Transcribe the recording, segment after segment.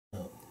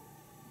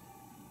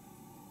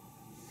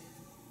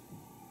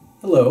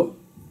Hello,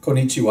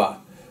 konnichiwa.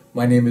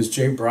 My name is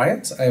Jay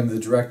Bryant. I am the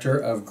Director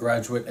of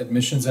Graduate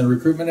Admissions and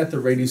Recruitment at the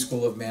Rady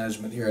School of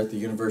Management here at the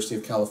University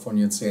of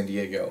California in San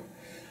Diego.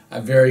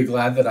 I'm very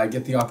glad that I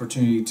get the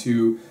opportunity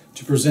to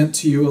present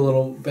to you a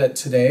little bit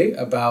today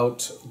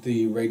about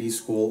the Rady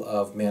School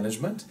of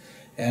Management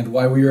and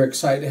why we are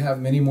excited to have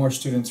many more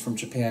students from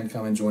Japan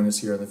come and join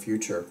us here in the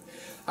future.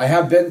 I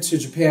have been to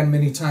Japan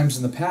many times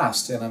in the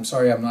past, and I'm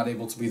sorry I'm not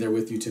able to be there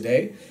with you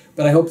today,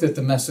 but I hope that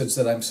the message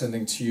that I'm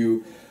sending to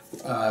you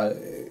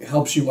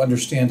helps you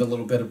understand a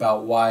little bit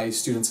about why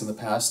students in the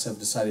past have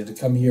decided to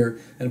come here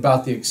and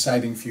about the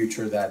exciting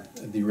future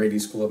that the Rady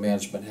School of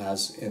Management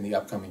has in the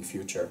upcoming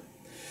future.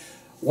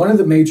 One of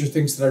the major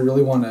things that I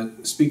really want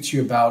to speak to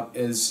you about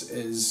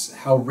is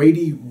how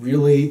Rady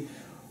really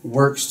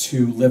works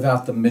to live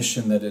out the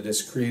mission that it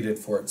has created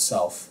for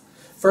itself.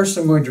 First,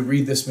 I'm going to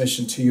read this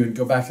mission to you and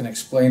go back and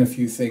explain a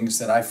few things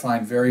that I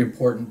find very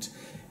important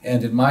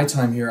and in my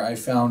time here I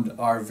found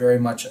are very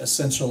much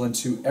essential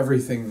into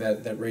everything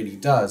that Rady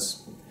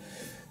does.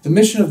 The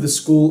mission of the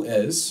school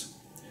is: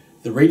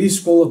 the Rady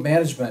School of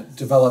Management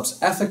develops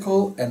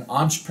ethical and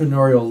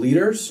entrepreneurial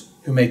leaders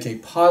who make a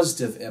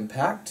positive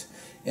impact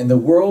in the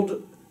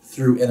world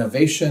through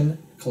innovation,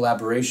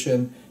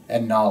 collaboration,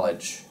 and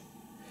knowledge.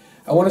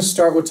 I want to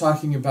start with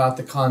talking about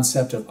the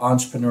concept of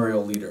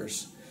entrepreneurial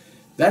leaders.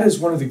 That is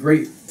one of the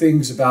great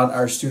things about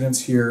our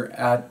students here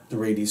at the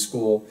Rady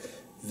School,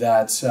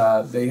 that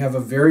they have a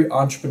very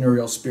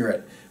entrepreneurial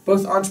spirit.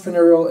 Both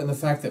entrepreneurial in the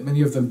fact that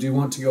many of them do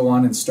want to go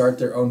on and start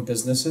their own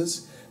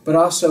businesses, but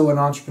also an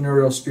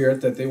entrepreneurial spirit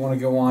that they want to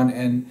go on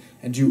and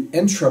do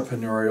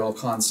intrapreneurial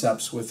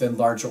concepts within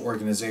larger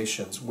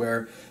organizations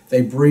where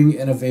they bring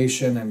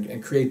innovation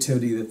and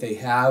creativity that they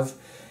have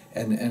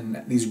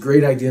and these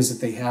great ideas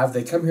that they have.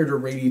 They come here to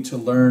Rady to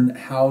learn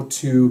how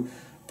to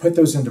put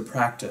those into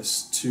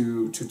practice,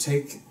 to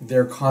take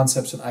their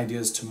concepts and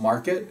ideas to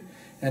market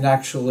and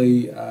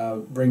actually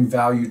bring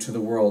value to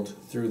the world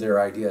through their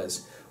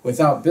ideas.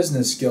 Without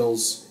business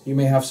skills, you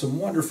may have some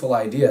wonderful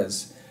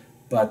ideas,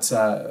 but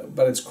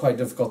it's quite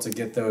difficult to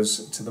get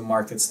those to the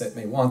markets that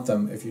may want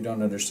them if you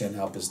don't understand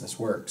how business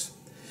works.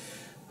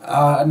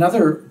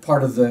 Another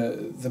part of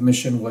the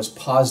mission was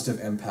positive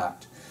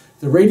impact.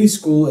 The Rady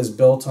School is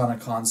built on a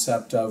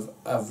concept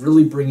of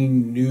really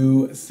bringing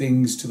new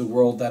things to the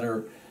world that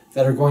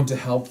are going to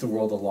help the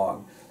world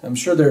along. I'm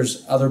sure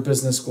there's other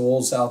business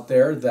schools out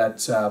there that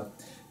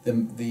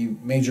the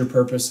major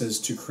purpose is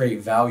to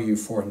create value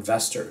for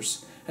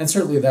investors, and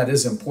certainly that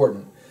is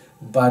important.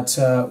 But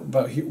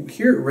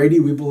here at Rady,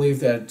 we believe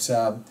that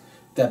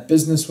that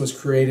business was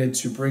created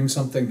to bring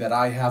something that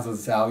I have of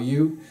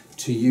value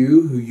to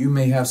you, who you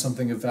may have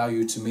something of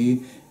value to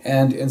me,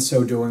 and in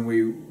so doing,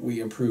 we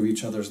improve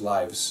each other's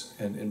lives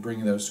and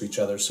bring those to each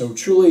other. So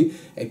truly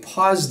a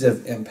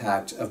positive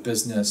impact of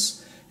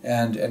business,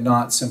 and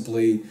not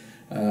simply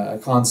a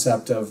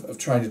concept of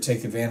trying to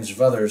take advantage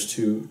of others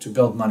to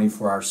build money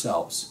for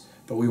ourselves.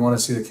 But we want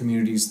to see the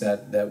communities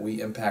that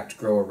we impact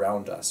grow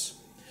around us.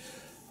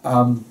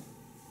 The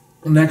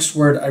next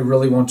word I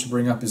really want to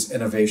bring up is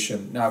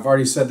innovation. Now, I've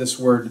already said this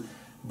word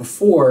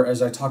before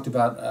as I talked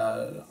about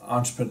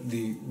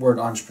the word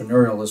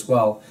entrepreneurial as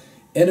well.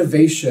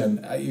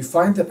 Innovation, you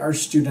find that our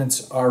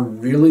students are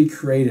really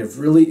creative,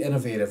 really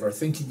innovative, are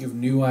thinking of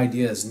new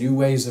ideas, new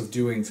ways of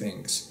doing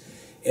things.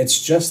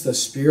 It's just the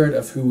spirit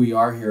of who we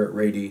are here at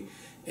Rady,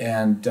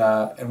 and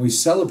we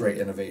celebrate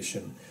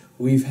innovation.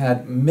 We've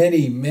had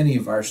many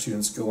of our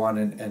students go on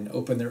and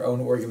open their own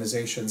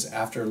organizations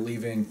after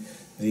leaving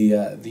the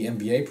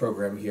MBA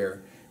program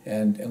here,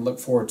 and look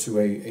forward to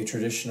a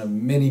tradition of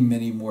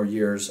many more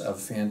years of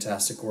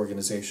fantastic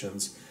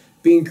organizations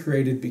being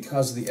created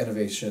because of the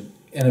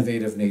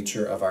innovative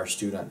nature of our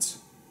students.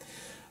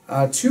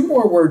 Two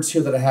more words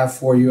here that I have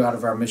for you out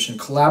of our mission: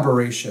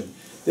 collaboration.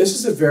 This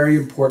is a very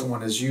important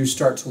one as you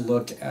start to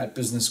look at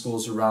business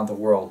schools around the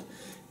world.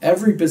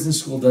 Every business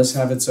school does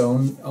have its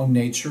own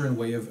nature and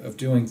way of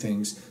doing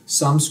things.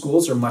 Some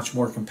schools are much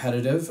more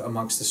competitive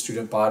amongst the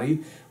student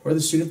body, where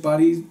the student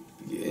body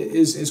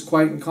is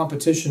quite in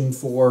competition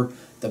for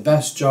the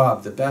best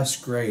job, the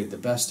best grade, the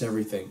best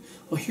everything.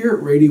 Well, here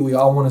at Rady, we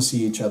all want to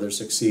see each other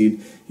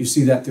succeed. You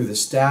see that through the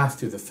staff,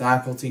 through the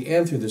faculty,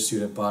 and through the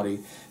student body,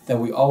 that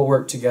we all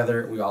work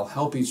together, we all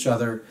help each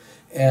other,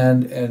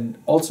 and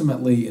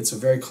ultimately it's a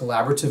very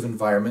collaborative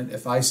environment.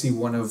 If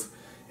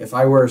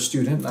I were a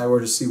student and I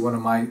were to see one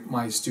of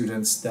my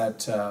students,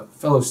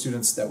 fellow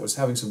students that was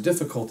having some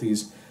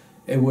difficulties,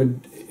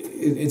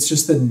 it's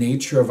just the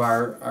nature of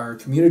our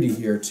community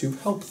here to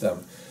help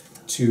them,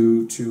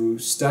 to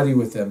study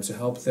with them, to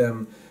help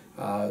them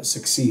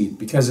succeed,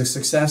 because a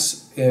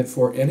success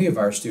for any of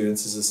our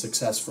students is a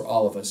success for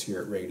all of us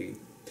here at Rady.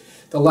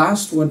 The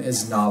last one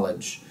is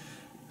knowledge.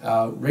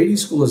 Rady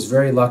School is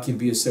very lucky to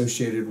be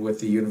associated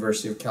with the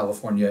University of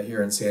California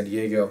here in San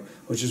Diego,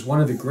 which is one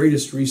of the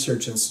greatest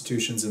research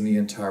institutions in the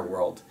entire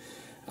world.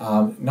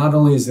 Not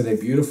only is it a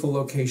beautiful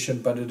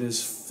location, but it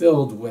is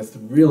filled with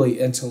really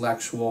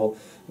intellectual,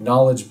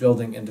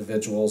 knowledge-building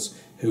individuals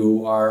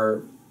who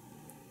are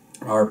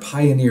are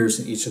pioneers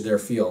in each of their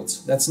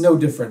fields. That's no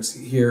difference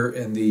here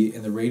in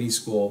the Rady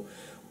School,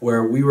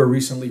 where we were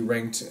recently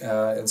ranked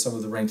in some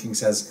of the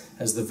rankings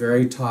as the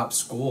very top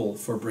school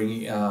for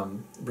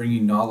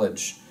bringing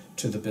knowledge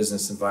to the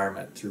business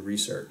environment through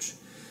research.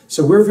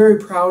 So we're very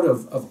proud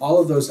of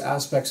all of those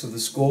aspects of the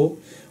school.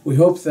 We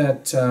hope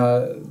that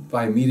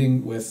by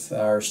meeting with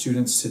our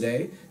students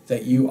today,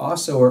 that you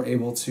also are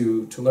able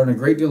to learn a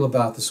great deal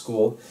about the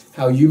school,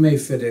 how you may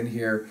fit in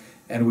here,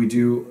 and we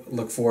do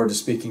look forward to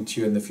speaking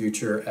to you in the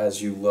future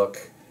as you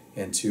look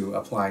into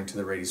applying to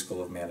the Rady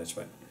School of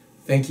Management.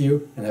 Thank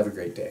you and have a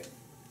great day.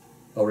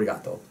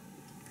 Obrigado.